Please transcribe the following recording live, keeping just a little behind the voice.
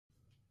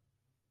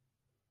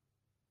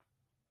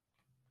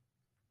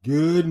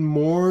Good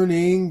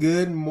morning,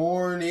 good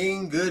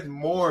morning, good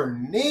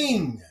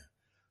morning.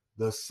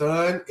 The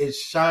sun is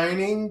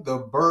shining, the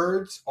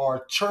birds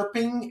are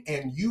chirping,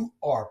 and you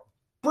are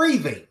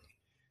breathing.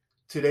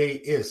 Today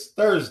is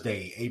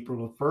Thursday,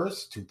 April the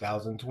 1st,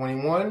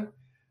 2021.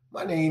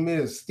 My name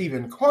is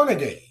Stephen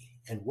Carnegie,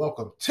 and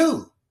welcome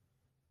to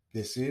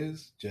This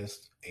Is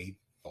Just a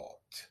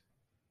Thought.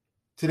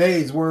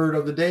 Today's word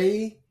of the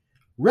day,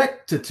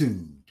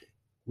 rectitude,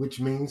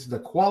 which means the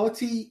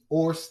quality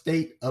or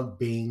state of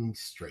being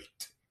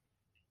straight,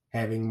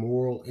 having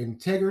moral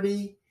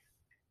integrity,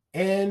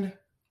 and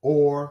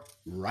or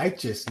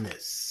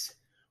righteousness.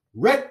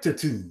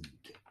 Rectitude.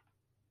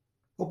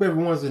 Hope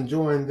everyone's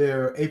enjoying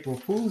their April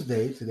Fool's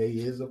Day. Today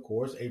is, of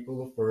course,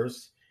 April the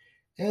 1st.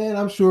 And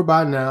I'm sure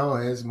by now,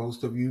 as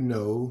most of you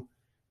know,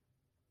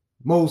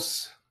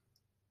 most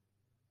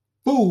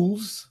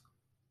fools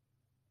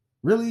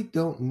really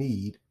don't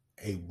need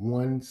a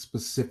one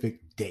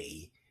specific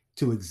day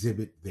to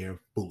exhibit their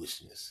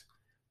foolishness.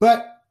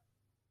 But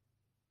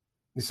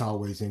it's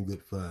always in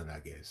good fun, I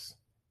guess.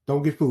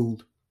 Don't get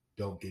fooled.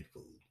 Don't get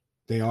fooled.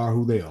 They are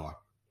who they are.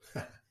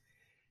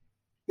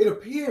 It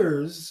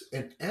appears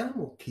an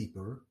animal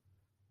keeper,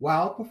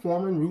 while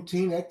performing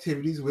routine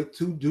activities with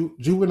two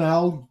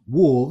juvenile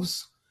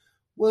wolves,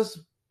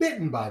 was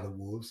bitten by the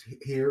wolves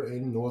here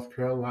in North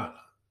Carolina.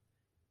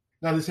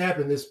 Now, this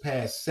happened this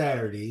past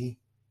Saturday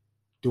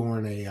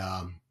during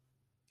a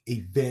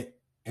event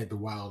at the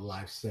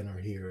Wildlife Center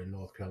here in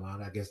North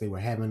Carolina. I guess they were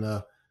having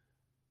a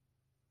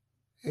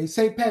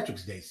St.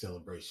 Patrick's Day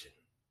celebration.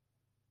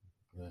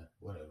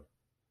 Whatever.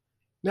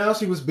 Now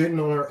she was bitten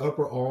on her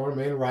upper arm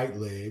and right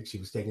leg. She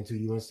was taken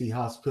to UNC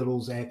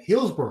hospitals at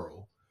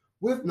Hillsborough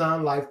with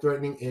non-life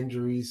threatening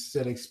injuries,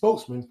 said a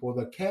spokesman for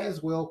the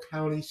Caswell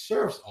County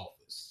Sheriff's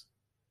Office.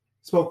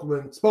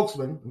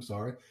 Spokesman,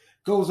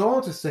 goes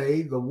on to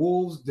say the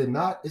wolves did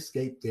not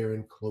escape their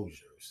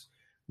enclosures.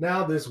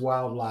 Now this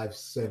wildlife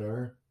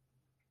center,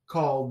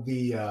 called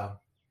the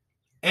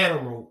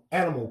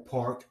Animal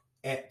Park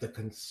at the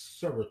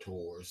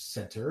Conservators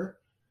Center,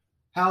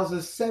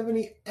 houses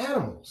 70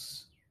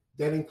 animals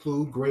that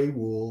include gray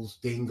wolves,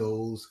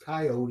 dingoes,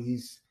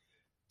 coyotes,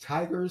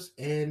 tigers,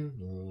 and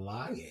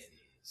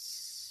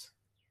lions.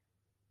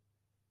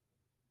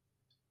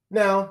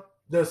 Now,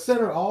 the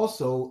center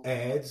also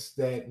adds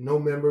that no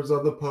members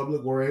of the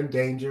public were in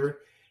danger,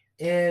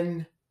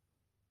 and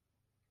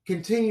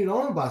continued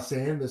on by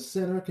saying the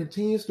center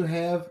continues to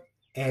have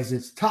as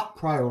its top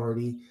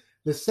priority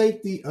the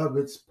safety of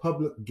its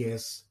public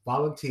guests,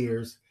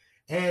 volunteers,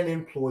 and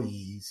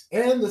employees,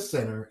 and the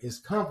center is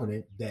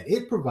confident that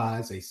it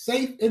provides a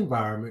safe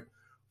environment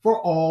for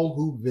all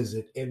who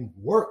visit and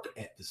work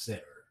at the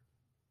center.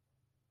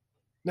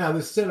 Now,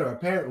 this center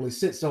apparently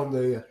sits on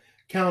the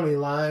county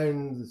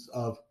lines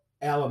of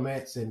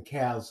Alamance and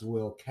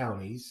Caswell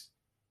counties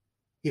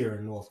here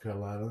in North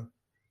Carolina.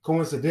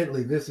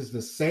 Coincidentally, this is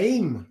the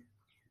same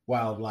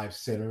wildlife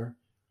center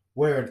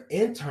where an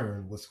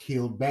intern was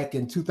killed back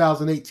in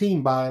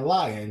 2018 by a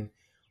lion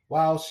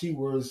while she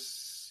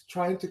was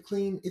trying to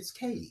clean its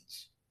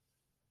cage.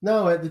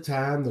 Now, at the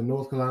time, the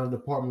North Carolina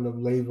Department of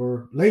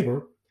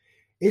Labor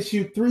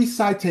issued 3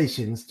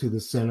 citations to the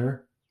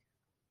center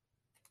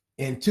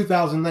in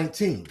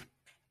 2019,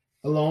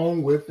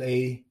 along with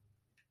a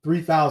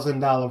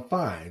 $3,000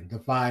 fine. The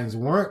fines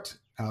weren't,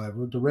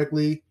 however,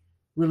 directly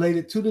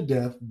related to the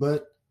death,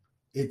 but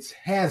its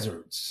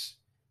hazards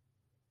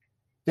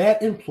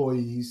that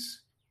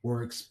employees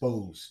were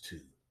exposed to.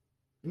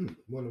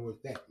 Wonder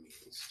what that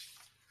means.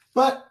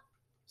 But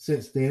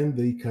since then,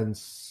 the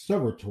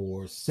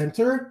Conservator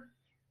Center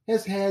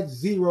has had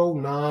 0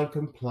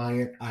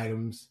 non-compliant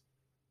items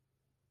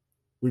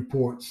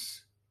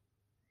reports.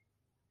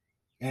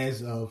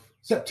 As of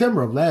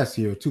September of last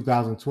year,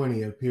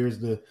 2020, it appears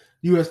the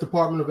U.S.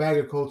 Department of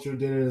Agriculture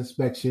did an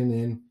inspection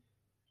and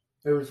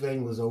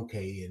everything was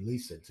okay, at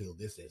least until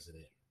this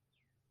incident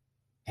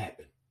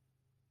happened.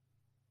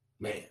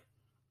 Man,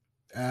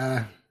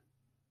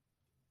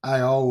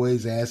 I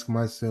always ask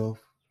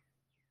myself,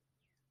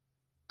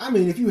 I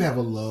mean, if you have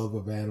a love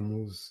of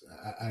animals,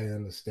 I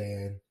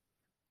understand.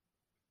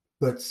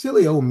 But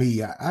silly old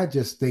me, I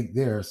just think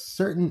there are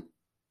certain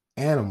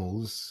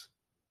animals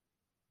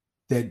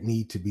that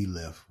need to be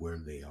left where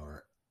they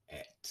are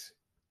at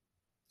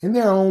in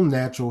their own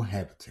natural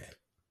habitat.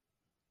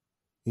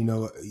 You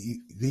know,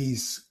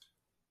 these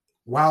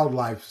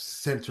wildlife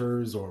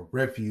centers or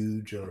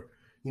refuge or,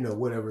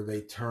 whatever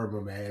they term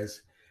them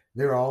as,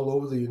 they're all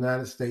over the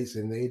United States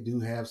and they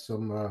do have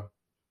some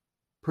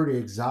pretty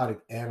exotic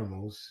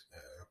animals.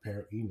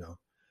 Apparently,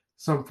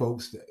 some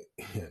folks,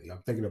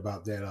 I'm thinking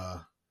about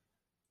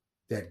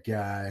that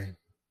guy.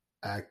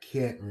 I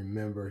can't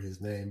remember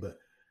his name, but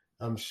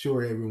I'm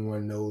sure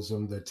everyone knows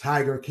him. The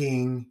Tiger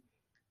King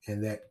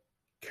and that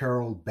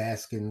Carol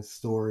Baskin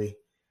story.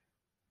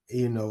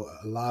 A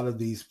lot of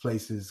these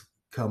places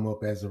come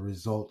up as a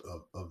result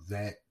of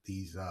that.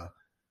 These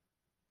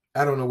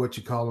I don't know what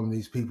you call them.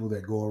 These people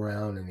that go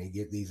around and they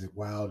get these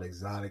wild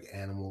exotic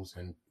animals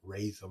and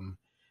raise them.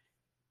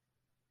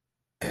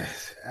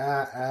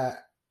 I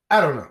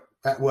I don't know.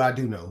 Well, I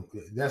do know.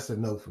 That's a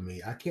no for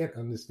me. I can't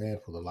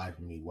understand for the life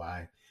of me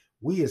why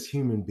we as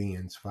human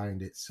beings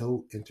find it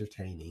so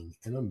entertaining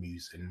and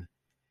amusing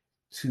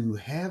to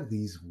have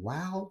these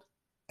wild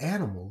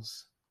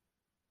animals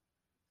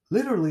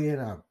literally in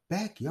our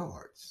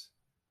backyards.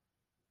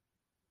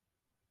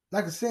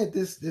 Like I said,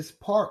 this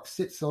park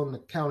sits on the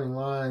county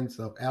lines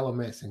of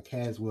Alamance and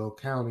Caswell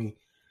County,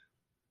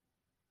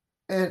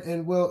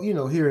 and well,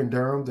 here in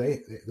Durham,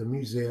 the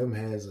museum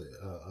has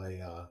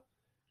a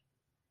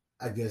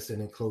I guess an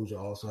enclosure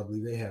also. I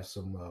believe they have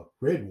some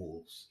red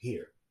wolves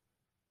here,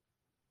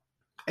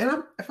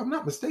 and if I'm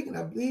not mistaken,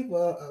 I believe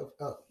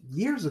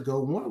years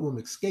ago one of them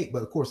escaped,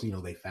 but of course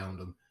they found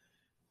them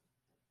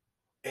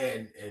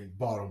and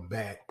brought them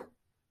back.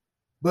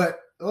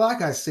 But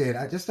like I said,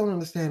 I just don't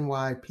understand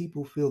why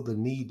people feel the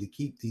need to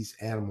keep these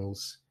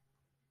animals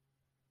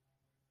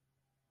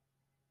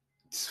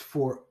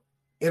for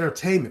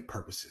entertainment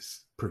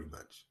purposes, pretty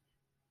much.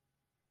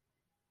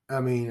 I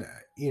mean,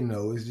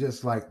 it's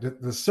just like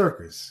the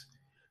circus.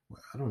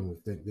 Well, I don't even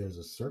think there's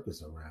a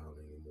circus around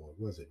anymore.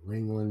 Was it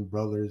Ringling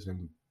Brothers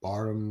and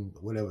Barnum,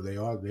 whatever they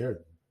are?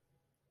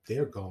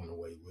 They're going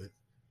away with.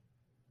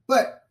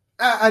 But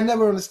I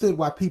never understood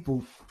why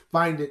people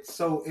find it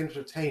so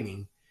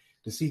entertaining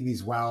to see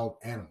these wild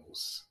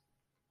animals.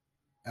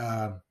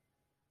 Uh,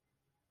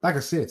 like I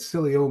said,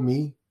 silly old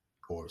me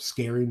or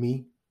scary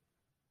me.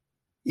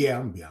 Yeah,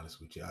 I'm gonna be honest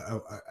with you.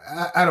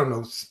 I don't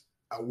know.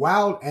 A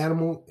wild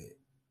animal,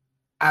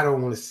 I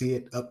don't want to see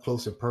it up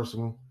close and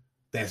personal.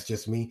 That's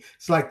just me.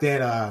 It's like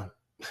that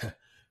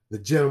the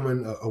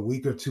gentleman a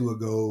week or two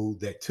ago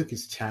that took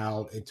his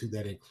child into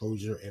that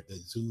enclosure at the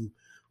zoo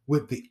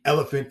with the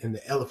elephant, and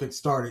the elephant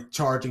started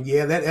charging.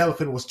 Yeah, that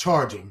elephant was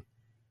charging,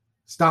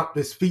 stomped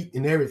his feet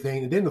and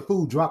everything, and then the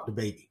fool dropped the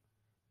baby.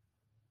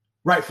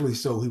 Rightfully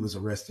so, he was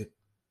arrested.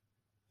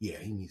 Yeah,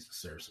 he needs to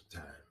serve some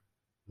time.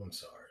 I'm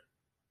sorry.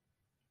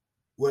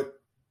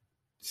 What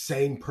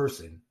sane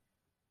person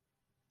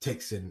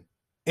takes an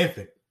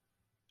infant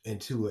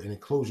into an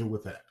enclosure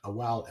with a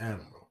wild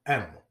animal?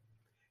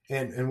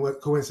 And what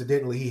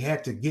coincidentally, he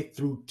had to get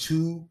through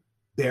two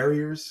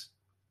barriers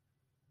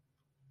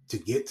to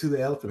get to the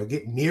elephant or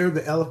get near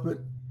the elephant,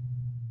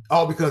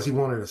 all because he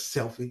wanted a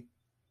selfie.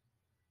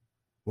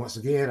 Once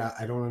again,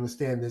 I don't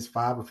understand this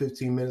 5 or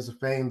 15 minutes of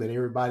fame that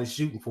everybody's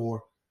shooting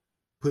for,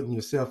 putting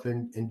yourself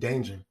in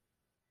danger.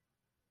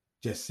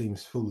 Just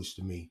seems foolish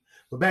to me.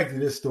 But back to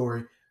this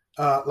story.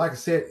 Like I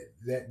said,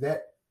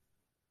 that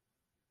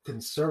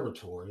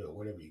conservatory or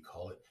whatever you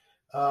call it,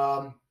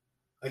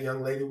 a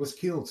young lady was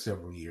killed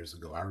several years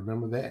ago. I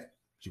remember that.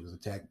 She was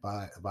attacked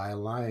by a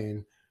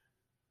lion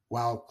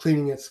while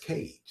cleaning its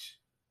cage.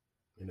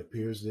 It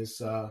appears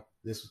this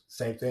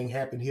same thing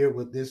happened here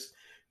with this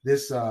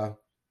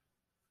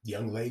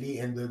young lady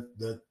and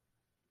the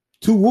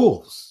two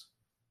wolves.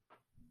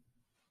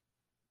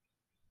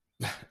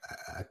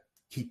 I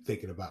keep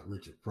thinking about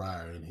Richard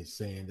Pryor and his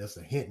saying, "That's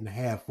a hint and a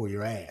half for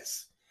your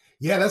ass."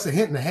 Yeah, that's a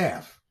hint and a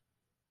half.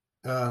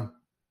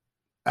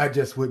 I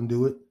just wouldn't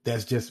do it.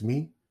 That's just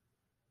me.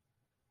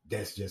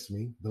 That's just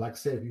me. But like I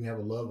said, if you have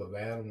a love of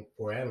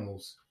for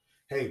animals,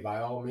 hey, by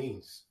all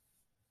means,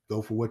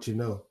 go for what you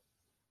know.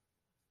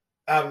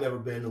 I've never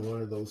been to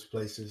one of those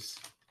places.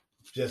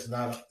 It's just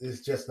not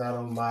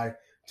on my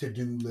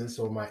to-do list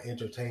or my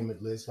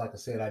entertainment list. Like I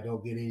said, I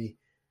don't get any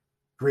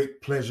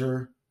great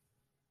pleasure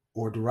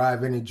or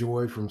derive any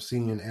joy from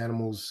seeing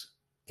animals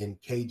in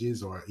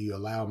cages, or you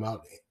allow them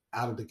out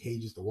of the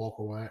cages to walk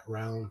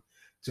around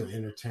to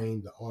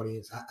entertain the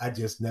audience. I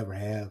just never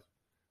have.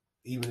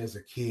 Even as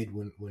a kid,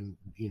 when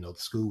the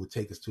school would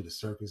take us to the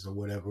circus or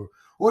whatever,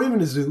 or even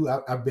the zoo.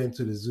 I've been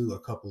to the zoo a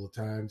couple of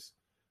times.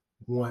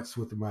 Once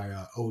with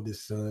my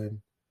oldest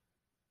son,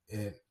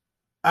 and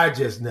I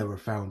just never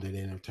found it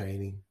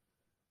entertaining.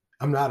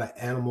 I'm not an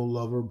animal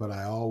lover, but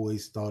I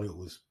always thought it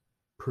was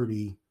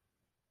pretty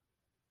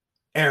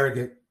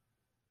arrogant.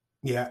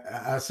 Yeah,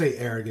 I say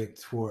arrogant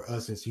for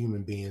us as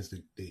human beings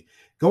to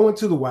go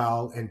into the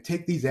wild and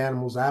take these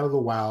animals out of the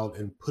wild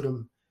and put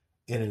them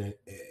in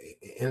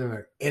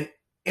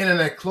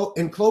an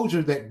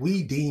enclosure that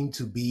we deem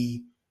to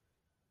be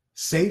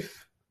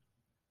safe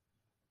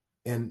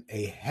and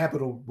a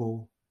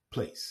habitable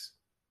place.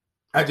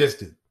 I just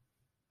do.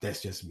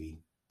 That's just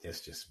me.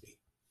 That's just me.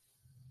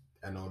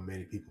 I know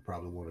many people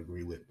probably won't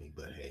agree with me,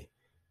 but hey,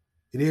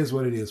 it is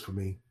what it is for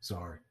me.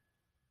 Sorry.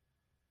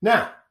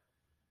 Now,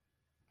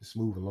 let's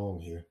move along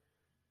here.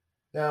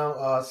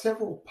 Now,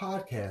 several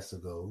podcasts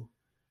ago,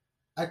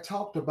 I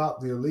talked about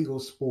the illegal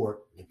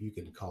sport, if you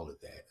can call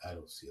it that. I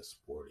don't see a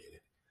sport in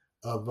it,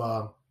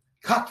 of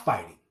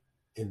cockfighting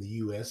in the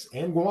U.S.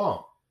 and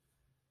Guam.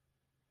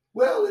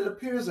 Well, it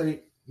appears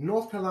a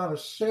North Carolina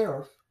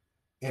sheriff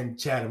in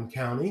Chatham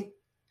County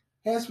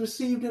has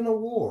received an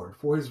award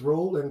for his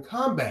role in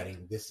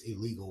combating this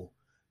illegal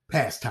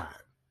pastime.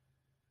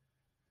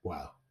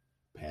 Wow,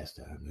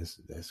 pastime,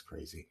 that's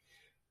crazy.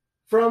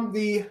 From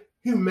the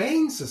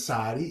Humane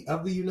Society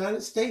of the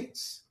United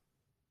States.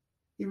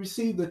 He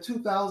received the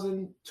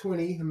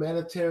 2020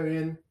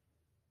 Humanitarian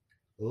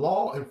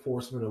Law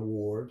Enforcement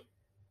Award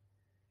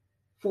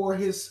for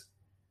his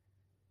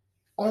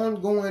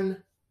ongoing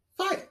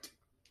fight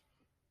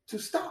to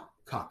stop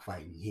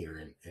cockfighting here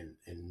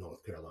in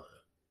North Carolina.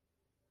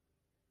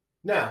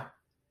 Now,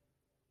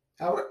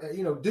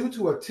 due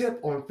to a tip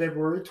on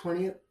February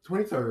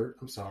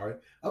 23rd,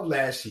 of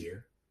last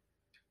year,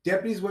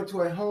 deputies went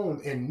to a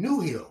home in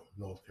New Hill,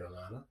 North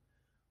Carolina,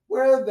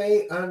 where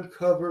they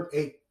uncovered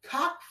a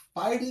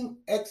cockfighting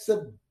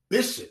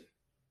exhibition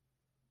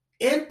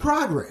in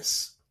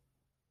progress.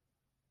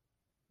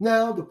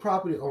 Now, the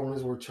property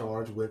owners were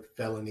charged with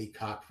felony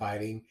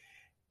cockfighting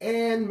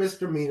and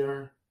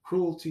misdemeanor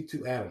cruelty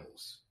to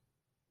animals.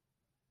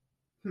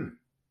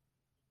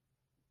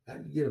 How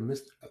do you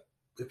get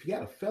if you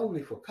got a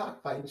felony for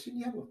cockfighting, shouldn't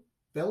you have a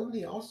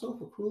felony also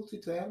for cruelty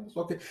to animals?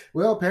 Okay,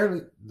 well,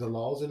 apparently the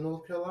laws in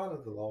North Carolina.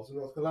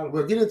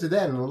 We'll get into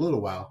that in a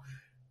little while.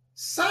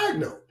 Side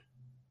note,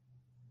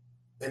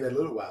 and a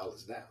little while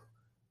is now.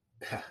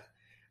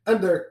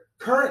 Under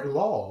current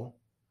law,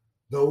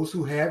 those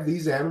who have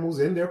these animals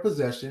in their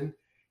possession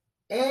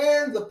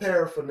and the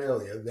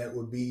paraphernalia, that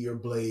would be your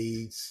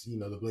blades,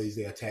 the blades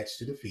they attach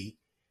to the feet,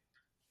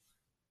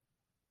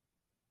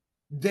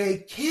 they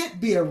can't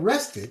be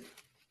arrested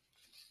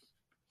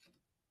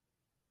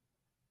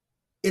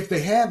if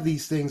they have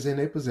these things in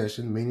their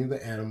possession, meaning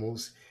the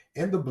animals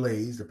and the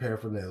blades, the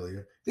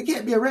paraphernalia. They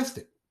can't be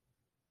arrested.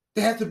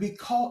 They have to be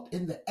caught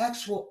in the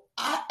actual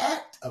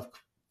act of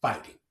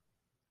fighting,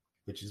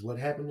 which is what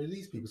happened to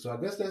these people. So I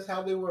guess that's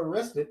how they were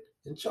arrested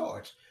and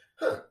charged.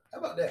 How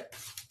about that?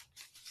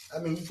 I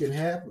mean, you can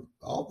have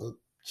all the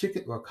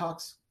chicken or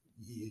cocks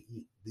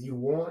you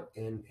want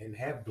and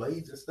have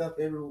blades and stuff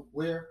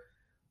everywhere.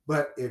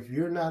 But if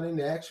you're not in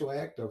the actual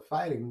act of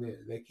fighting,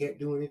 they can't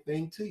do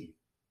anything to you.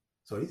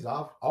 So these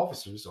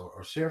officers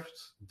or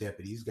sheriff's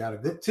deputies got a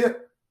good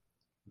tip.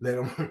 Let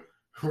them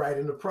right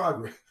into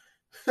progress.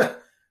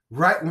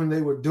 Right when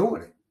they were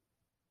doing it,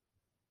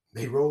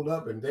 they rolled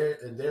up and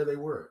there they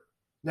were.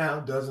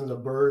 Now, dozens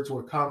of birds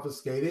were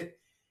confiscated.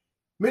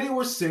 Many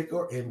were sick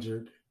or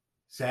injured.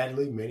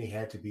 Sadly, many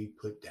had to be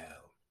put down.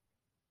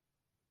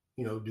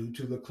 Due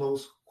to the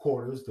close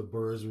quarters the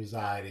birds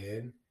reside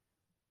in,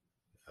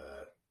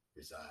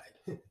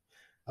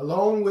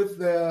 along with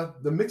the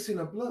mixing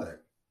of blood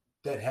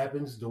that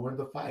happens during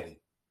the fighting.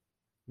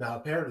 Now,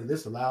 apparently,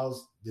 this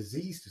allows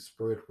disease to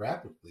spread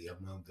rapidly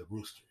among the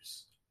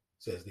roosters,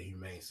 says the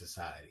Humane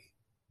Society.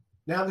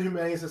 Now, the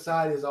Humane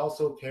Society is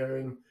also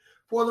caring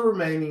for the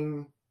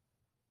remaining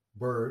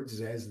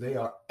birds as they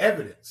are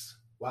evidence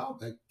while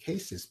the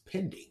case is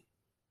pending.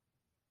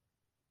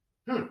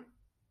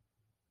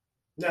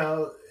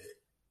 Now,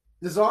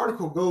 this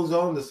article goes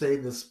on to say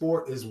the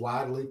sport is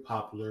widely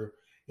popular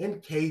in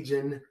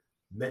Cajun,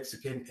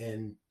 Mexican,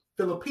 and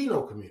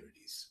Filipino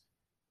communities.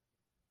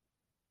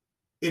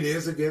 It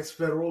is against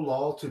federal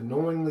law to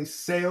knowingly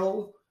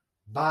sell,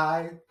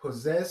 buy,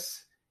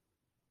 possess,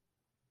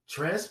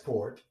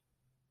 transport,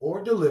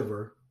 or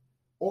deliver,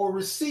 or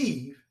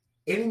receive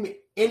any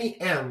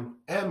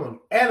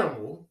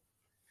animal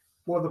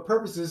for the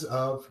purposes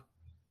of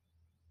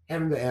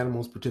having the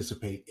animals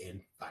participate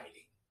in fighting.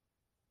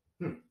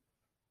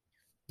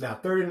 Now,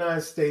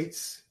 39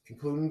 states,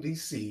 including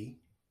D.C.,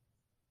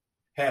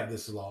 have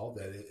this law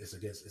that it's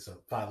a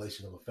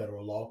violation of a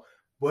federal law,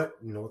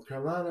 but North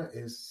Carolina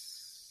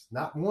is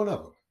not one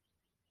of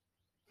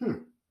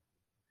them.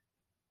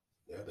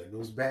 Yeah, that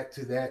goes back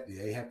to that.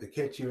 They have to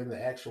catch you in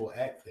the actual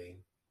act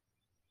thing.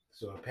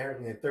 So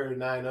apparently in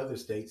 39 other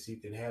states, you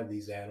can have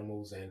these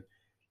animals and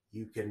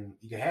you can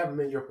have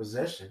them in your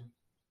possession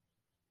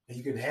and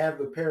you can have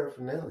the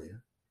paraphernalia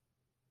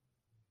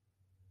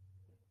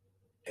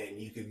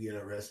and you could get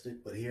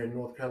arrested. But here in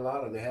North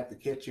Carolina, they have to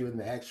catch you in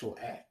the actual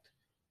act.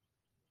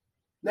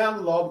 Now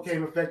the law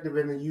became effective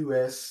in the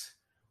U.S.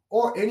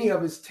 or any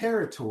of its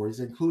territories,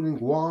 including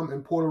Guam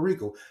and Puerto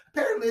Rico.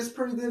 Apparently, it's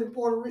pretty good in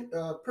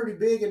pretty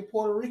big in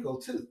Puerto Rico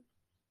too.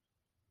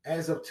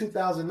 As of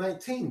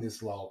 2019,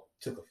 this law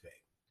took effect.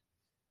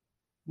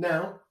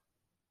 Now,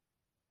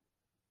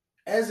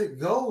 as it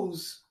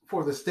goes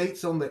for the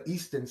states on the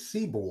eastern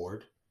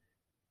seaboard,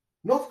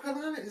 North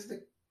Carolina is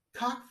the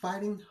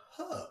cockfighting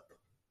hub.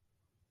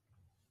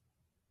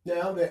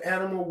 Now, the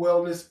Animal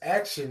Wellness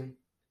Action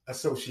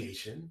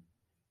Association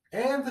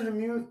and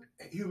the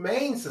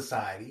Humane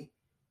Society,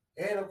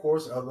 and of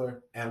course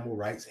other animal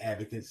rights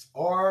advocates,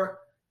 are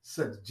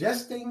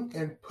suggesting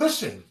and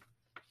pushing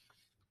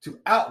to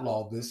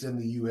outlaw this in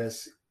the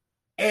U.S.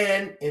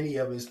 and any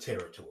of its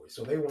territories.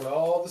 So they want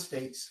all the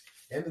states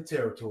and the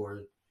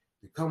territory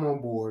to come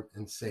on board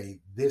and say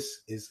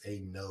this is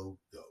a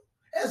no-go.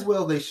 As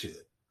well they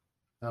should.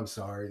 I'm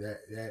sorry,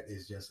 that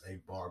is just a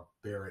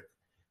barbaric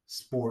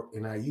sport,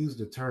 and I use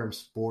the term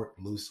sport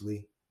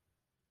loosely.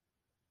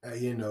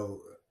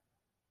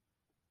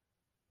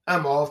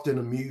 I'm often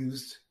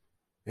amused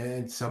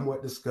and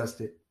somewhat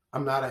disgusted.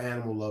 I'm not an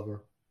animal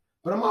lover,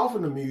 but I'm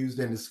often amused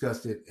and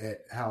disgusted at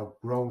how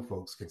grown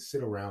folks can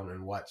sit around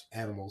and watch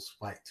animals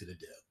fight to the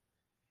death.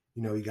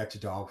 You got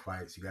your dog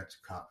fights, you got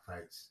your cock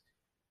fights,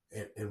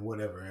 and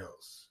whatever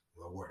else,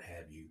 or what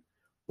have you.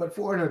 But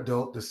for an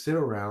adult to sit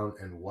around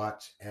and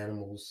watch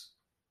animals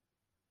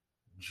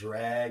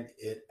drag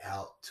it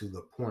out to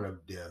the point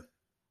of death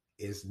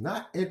is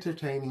not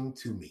entertaining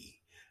to me.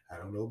 I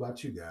don't know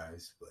about you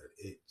guys, but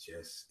it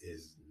just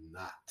is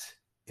not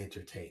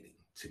entertaining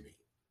to me.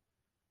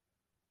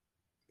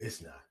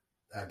 It's not.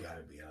 I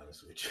gotta be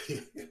honest with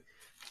you.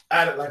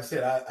 Like I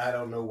said, I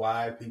don't know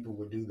why people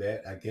would do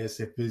that. I guess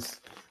if it's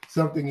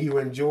something you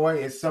enjoy,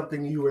 it's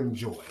something you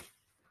enjoy.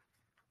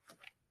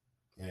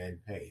 And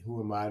hey,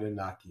 who am I to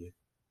knock you?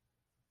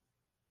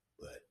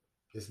 But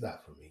it's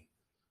not for me.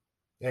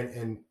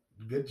 And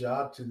good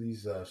job to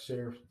these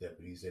sheriff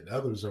deputies and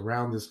others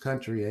around this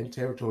country and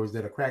territories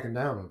that are cracking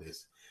down on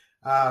this.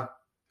 Uh,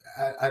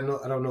 I know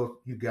I don't know if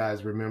you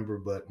guys remember,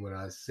 but when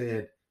I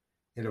said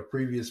in a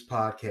previous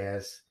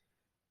podcast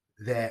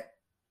that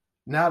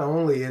not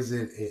only is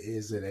it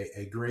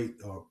a great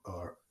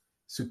or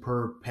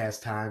superb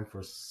pastime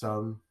for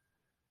some,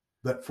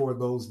 but for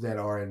those that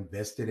are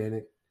invested in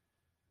it,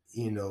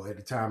 at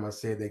the time I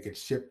said they could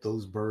ship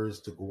those birds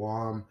to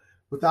Guam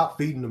without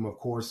feeding them, of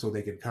course, so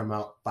they could come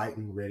out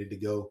fighting, ready to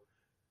go.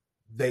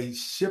 They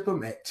ship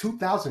them at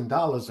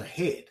 $2,000 a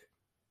head.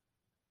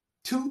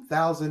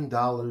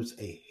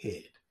 $2,000 a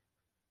head.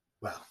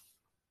 Wow,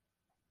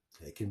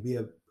 it can be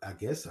I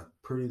guess, a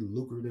pretty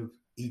lucrative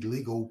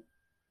illegal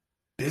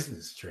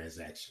business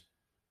transaction.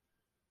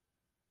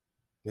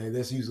 And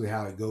that's usually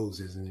how it goes,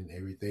 isn't it?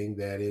 Everything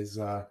that is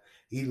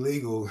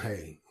illegal,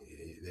 hey,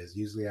 there's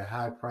usually a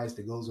high price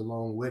that goes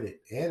along with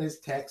it. And it's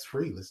tax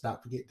free. Let's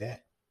not forget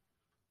that.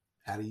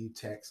 How do you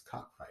tax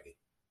cockfighting?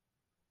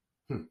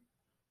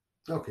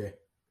 Okay.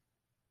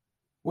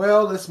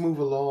 Well, let's move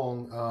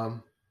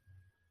along.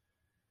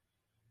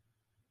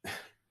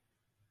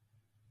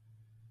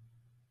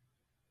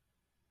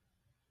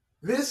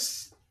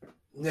 This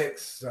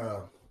next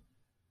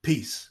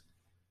piece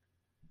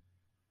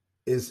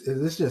is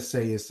let's just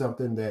say is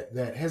something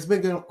that has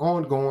been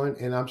ongoing,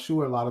 and I'm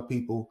sure a lot of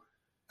people,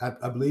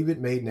 I believe it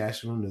made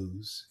national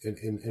news,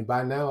 and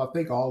by now I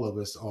think all of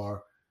us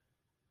are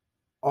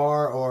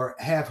or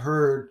have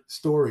heard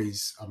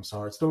stories. I'm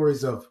sorry,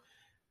 stories of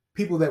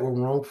people that were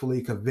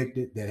wrongfully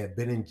convicted that have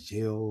been in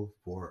jail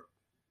for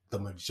the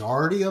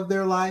majority of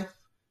their life.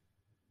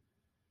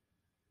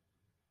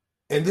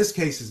 And this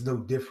case is no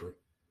different.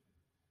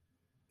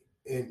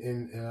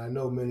 And I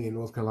know many in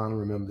North Carolina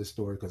remember this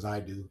story because I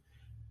do.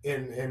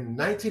 In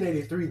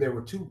 1983, there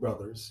were two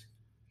brothers,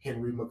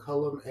 Henry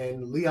McCullum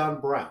and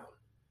Leon Brown.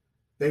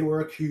 They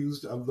were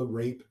accused of the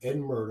rape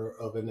and murder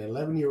of an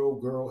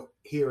 11-year-old girl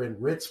here in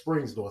Red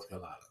Springs, North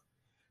Carolina.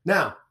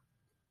 Now,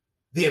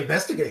 the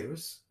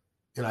investigators,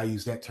 and I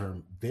use that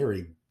term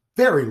very,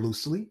 very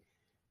loosely,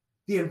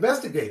 the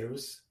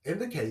investigators in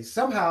the case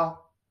somehow,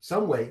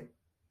 some way,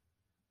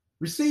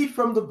 received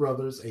from the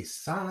brothers a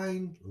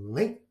signed,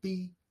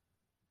 lengthy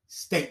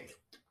statement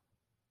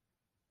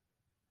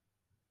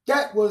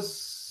that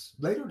was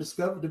later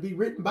discovered to be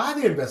written by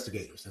the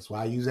investigators. That's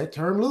why I use that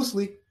term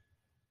loosely,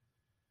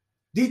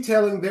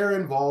 detailing their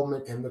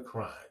involvement in the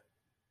crime.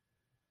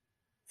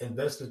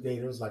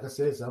 Investigators, like I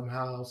said,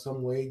 somehow,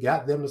 some way,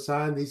 got them to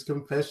sign these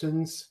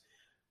confessions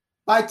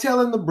by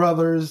telling the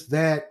brothers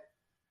that,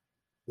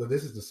 well,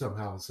 this is the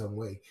somehow, some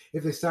way,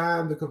 if they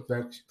sign the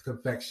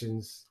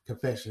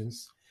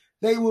confessions,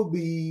 they will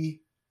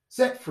be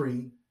set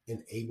free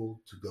and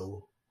able to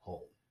go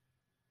home.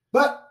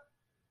 But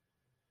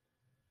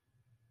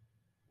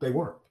they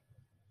weren't.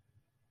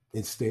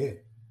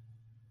 Instead,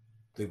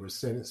 they were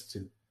sentenced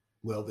to,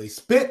 well, they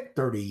spent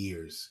 30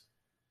 years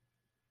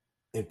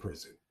in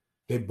prison.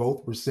 They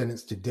both were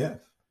sentenced to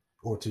death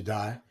or to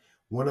die.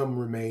 One of them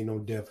remained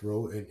on death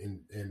row,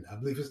 and I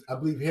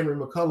believe Henry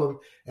McCullum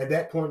at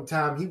that point in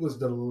time he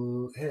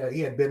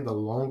had been the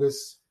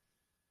longest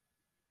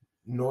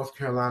North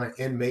Carolina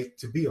inmate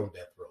to be on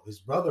death row. His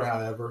brother,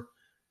 however,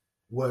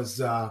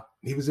 was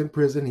he was in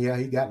prison. Yeah,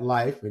 he got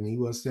life, and he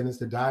was sentenced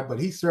to die, but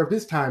he served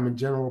his time in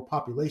general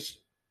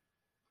population.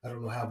 I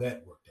don't know how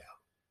that worked out.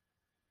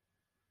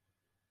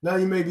 Now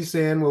you may be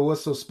saying, well,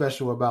 what's so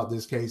special about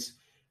this case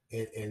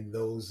and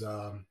those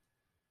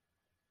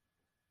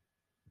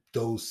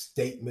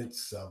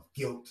statements of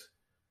guilt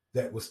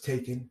that was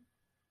taken?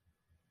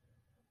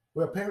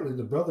 Well, apparently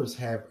the brothers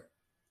have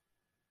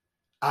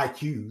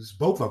IQs,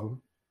 both of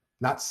them,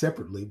 not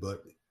separately,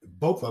 but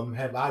both of them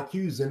have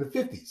IQs in the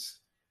 50s.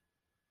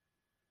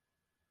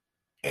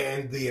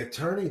 And the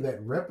attorney that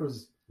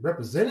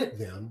represented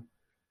them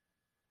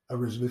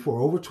originally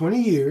for over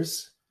 20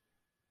 years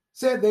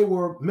said they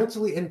were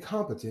mentally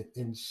incompetent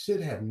and should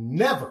have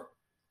never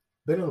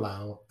been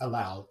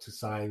allowed to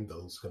sign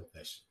those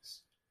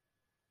confessions.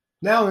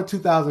 Now, in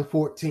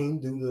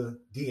 2014, due to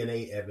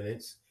DNA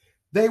evidence,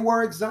 they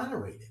were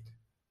exonerated.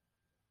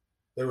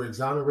 They were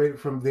exonerated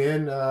from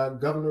then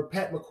Governor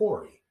Pat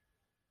McCrory.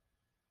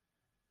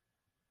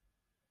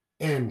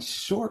 And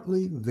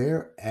shortly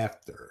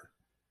thereafter,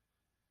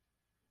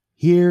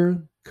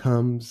 here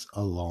comes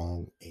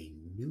along a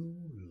new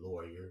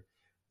lawyer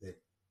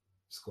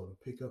that's going to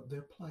pick up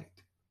their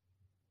plight.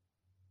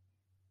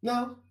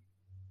 Now,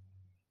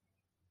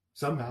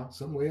 somehow,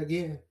 some way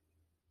again,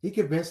 he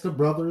convinced the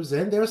brothers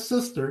and their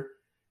sister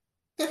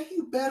that he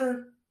could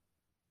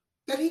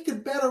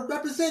better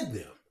represent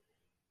them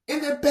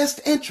in their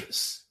best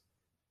interests.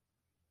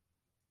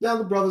 Now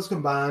the brothers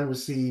combined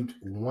received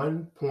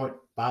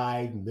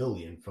 $1.5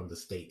 million from the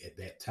state at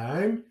that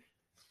time,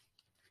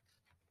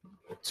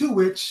 to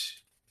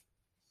which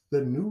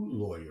the new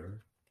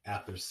lawyer,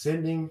 after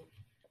sending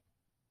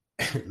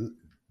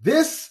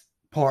this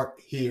part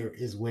here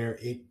is where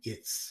it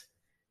gets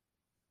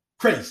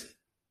crazy.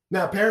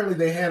 Now, apparently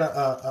they had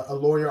a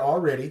lawyer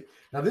already.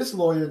 Now, this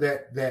lawyer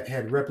that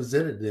had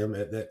represented them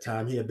at that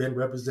time, he had been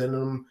representing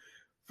them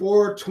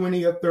for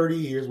 20 or 30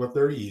 years,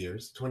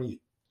 20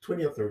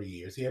 or 30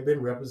 years. He had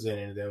been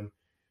representing them.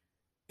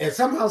 And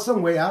somehow,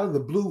 some way, out of the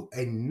blue,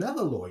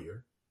 another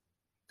lawyer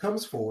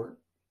comes forward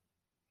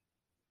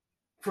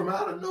from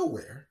out of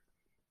nowhere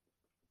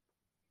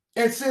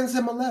and sends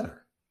him a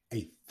letter,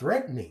 a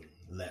threatening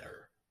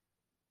letter,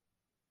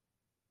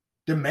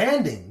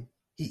 demanding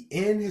he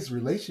end his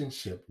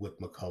relationship with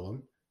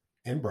McCollum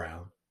and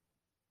Brown.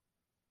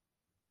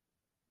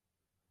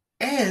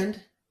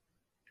 And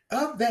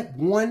of that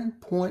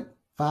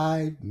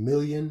 $1.5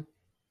 million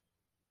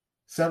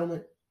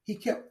settlement, he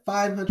kept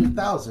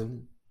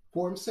 $500,000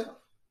 for himself.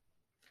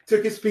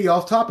 Took his fee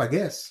off top, I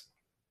guess.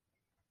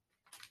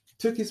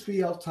 Took his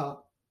fee off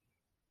top.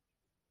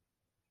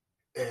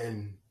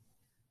 And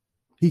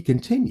he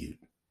continued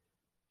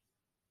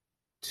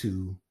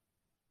to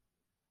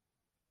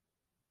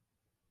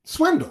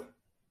swindle.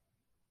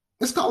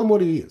 Let's call him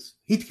what he is.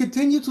 He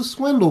continued to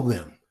swindle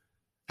them.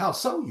 How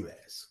so, you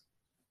ask?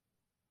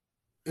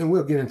 And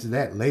we'll get into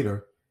that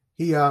later.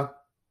 He now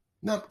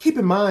keep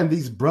in mind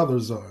these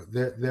brothers are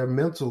their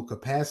mental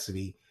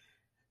capacity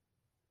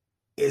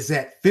is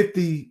at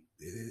 50.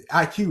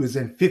 IQ is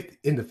in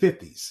the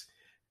 50s.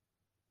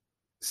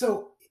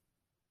 So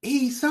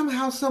he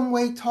somehow, some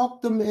way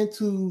talked them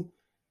into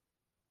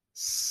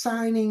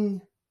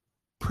signing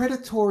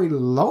predatory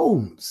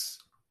loans.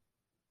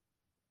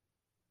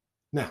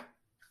 Now,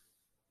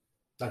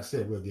 like I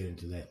said, we'll get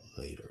into that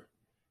later.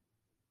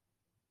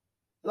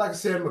 Like I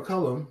said,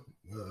 McCollum,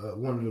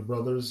 one of the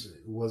brothers,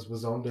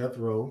 was on death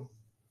row.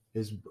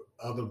 His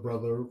other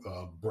brother,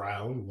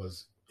 Brown,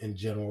 was in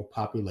general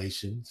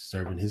population,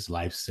 serving his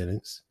life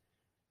sentence.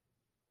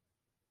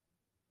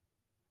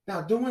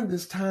 Now, during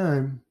this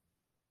time,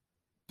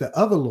 the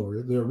other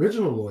lawyer, the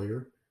original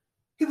lawyer,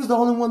 he was the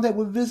only one that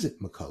would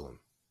visit McCollum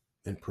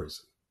in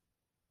prison.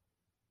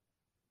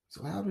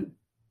 So how did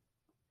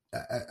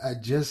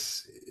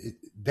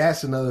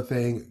that's another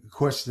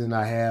question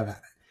I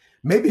have.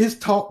 Maybe his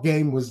talk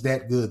game was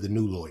that good, the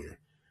new lawyer.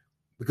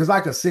 Because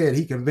like I said,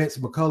 he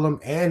convinced McCollum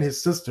and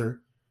his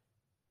sister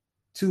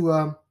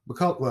to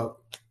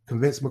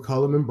convince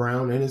McCollum and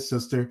Brown and his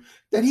sister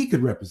that he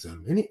could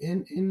represent them.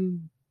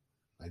 And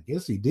I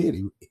guess he did.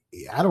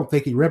 I don't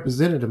think he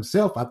represented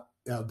himself.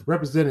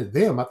 Represented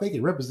them. I think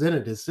he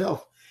represented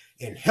himself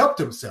and helped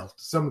himself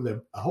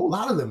to a whole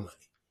lot of their money.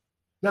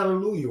 Now, the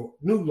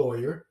new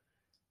lawyer,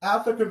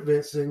 after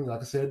convincing, like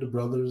I said, the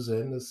brothers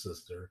and the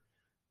sister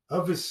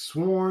of his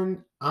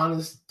sworn,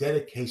 honest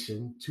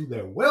dedication to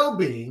their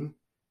well-being,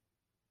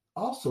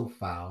 also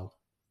filed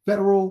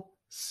federal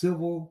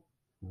civil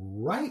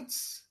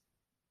rights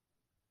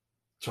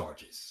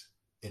charges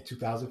in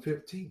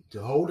 2015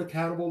 to hold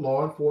accountable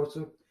law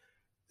enforcement,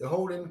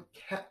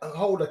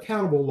 hold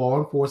accountable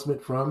law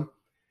enforcement from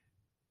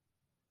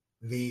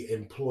the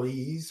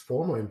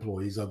former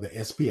employees of the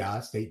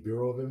SBI, State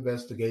Bureau of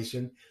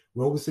Investigation,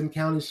 Robeson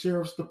County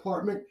Sheriff's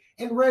Department,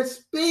 and Red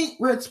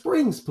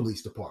Springs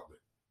Police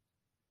Department.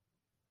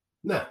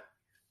 Now,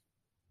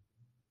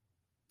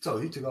 so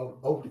he took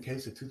over the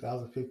case in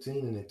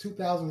 2015, and in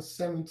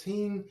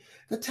 2017,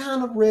 the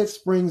town of Red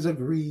Springs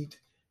agreed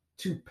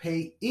to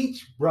pay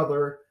each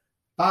brother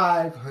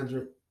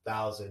 $500,000.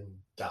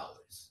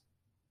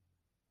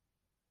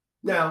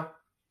 Now,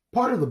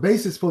 part of the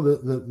basis for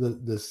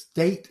the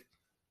state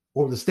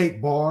or the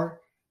state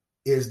bar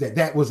is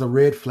that was a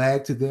red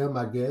flag to them,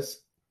 I guess,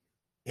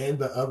 and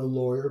the other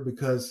lawyer,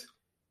 because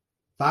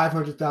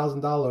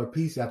 $500,000 a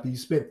piece after you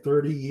spent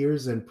 30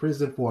 years in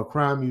prison for a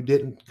crime you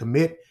didn't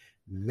commit,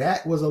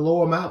 that was a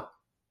low amount.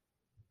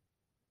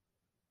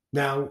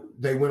 Now,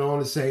 they went on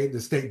to say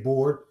the state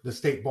bar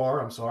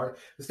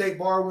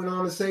went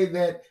on to say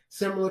that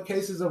similar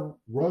cases of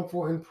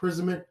wrongful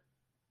imprisonment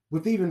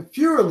with even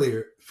fewer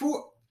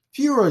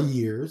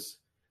years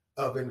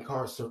of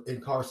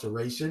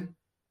incarceration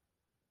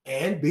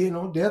and being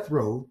on death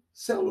row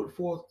settled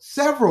for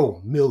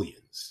several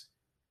millions.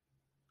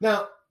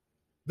 Now,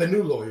 the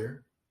new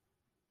lawyer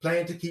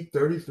planned to keep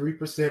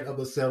 33% of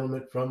the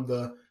settlement from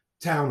the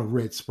town of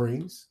Red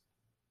Springs.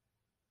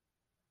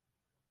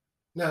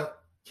 Now,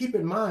 keep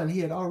in mind, he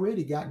had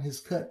already gotten his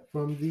cut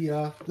from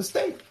the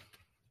state.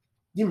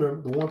 You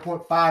remember the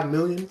 $1.5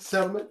 million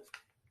settlement?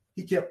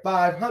 He kept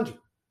 $500,000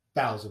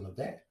 of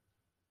that.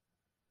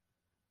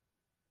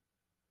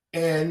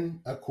 And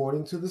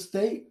according to the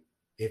state,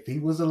 if he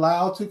was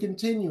allowed to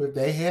continue, if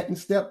they hadn't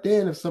stepped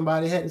in, if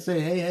somebody hadn't said,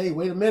 hey,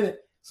 wait a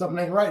minute,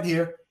 something ain't right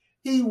here,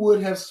 he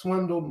would have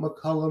swindled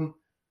McCollum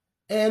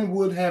and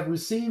would have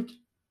received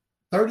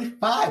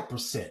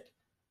 35%.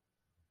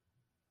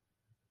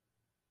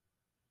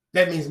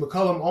 That means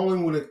McCollum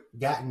only would have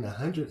gotten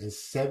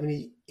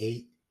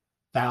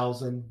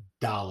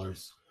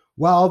 $178,000,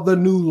 while the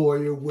new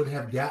lawyer would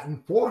have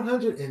gotten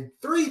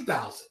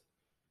 $403,000.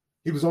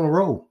 He was on a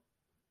roll.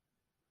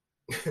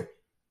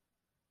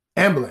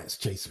 Ambulance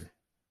chaser.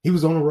 He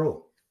was on a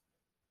roll.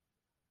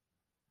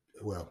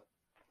 Well,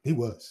 he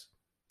was.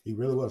 He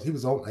really was. He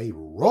was on a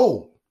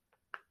roll.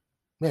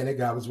 Man, that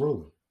guy was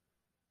rolling.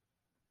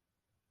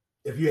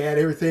 If you add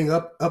everything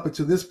up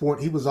until this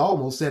point, he was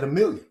almost at $1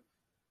 million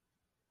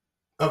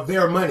of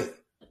their money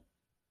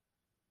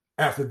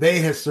after they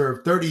had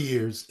served 30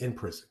 years in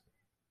prison,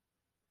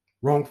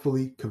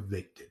 wrongfully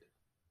convicted,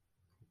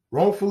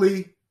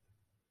 wrongfully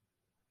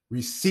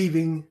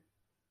receiving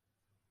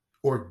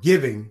or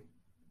giving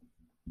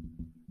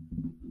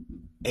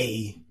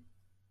I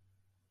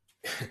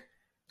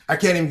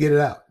can't even get it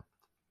out,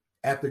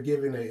 after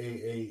giving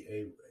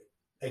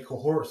a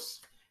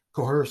coerced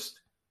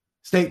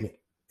statement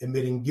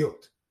admitting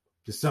guilt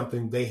to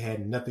something they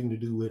had nothing to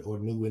do with or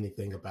knew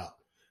anything about.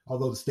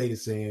 Although the state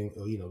is saying,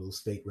 those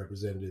state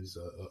representatives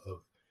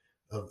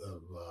of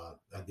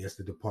I guess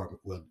the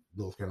department,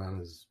 North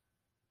Carolina's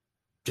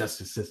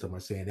justice system, are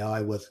saying, "Oh,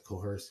 I wasn't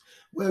coerced."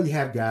 Well, you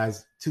have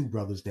guys, two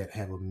brothers that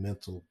have a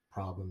mental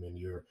problem, and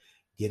you're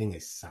getting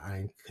a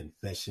signed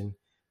confession,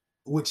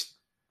 which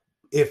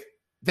if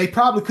they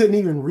probably couldn't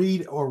even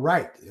read or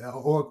write,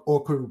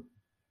 or could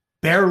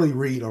barely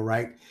read or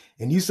write,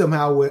 and you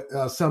somehow,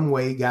 some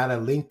way, got a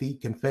lengthy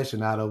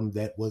confession out of them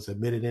that was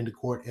admitted into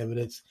court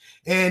evidence,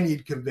 and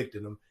you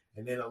convicted them,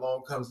 and then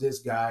along comes this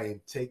guy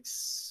and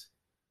takes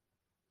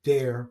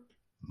their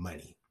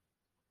money.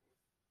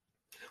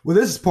 Well,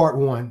 this is part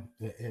one,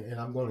 and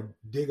I'm going to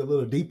dig a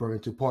little deeper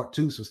into part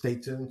two, so stay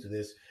tuned to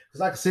this.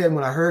 Because like I said,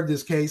 when I heard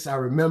this case, I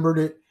remembered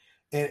it,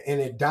 and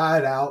it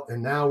died out,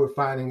 and now we're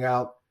finding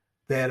out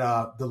that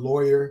the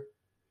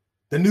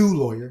new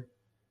lawyer,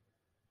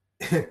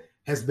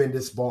 has been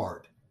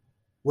disbarred.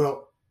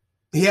 Well,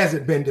 he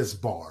hasn't been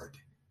disbarred.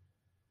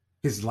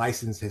 His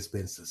license has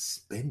been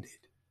suspended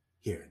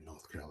here in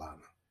North Carolina.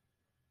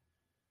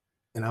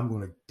 And I'm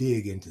going to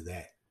dig into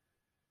that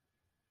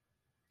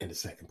in the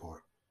second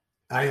part.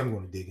 I am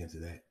going to dig into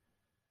that.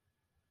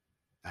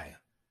 I am.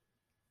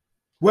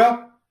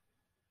 Well,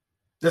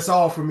 that's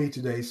all for me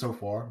today so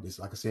far.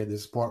 Like I said, this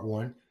is part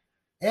one.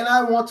 And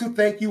I want to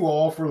thank you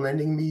all for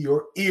lending me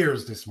your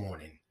ears this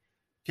morning.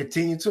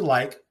 Continue to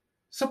like,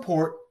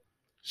 support,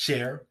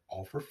 share,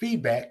 offer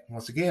feedback.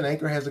 Once again,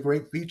 Anchor has a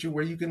great feature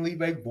where you can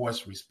leave a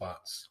voice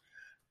response.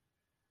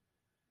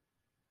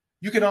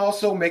 You can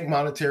also make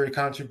monetary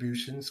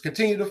contributions.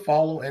 Continue to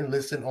follow and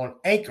listen on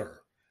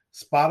Anchor,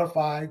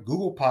 Spotify,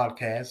 Google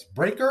Podcasts,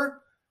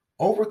 Breaker,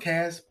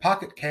 Overcast,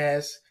 Pocket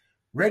Cast,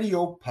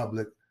 Radio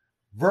Public,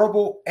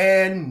 Verbal,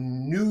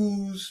 and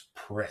News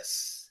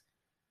Press.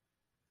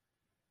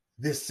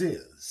 This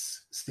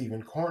is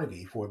Stephen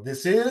Carnegie for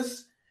This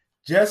Is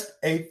Just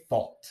a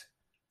Thought.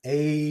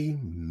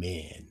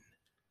 Amen.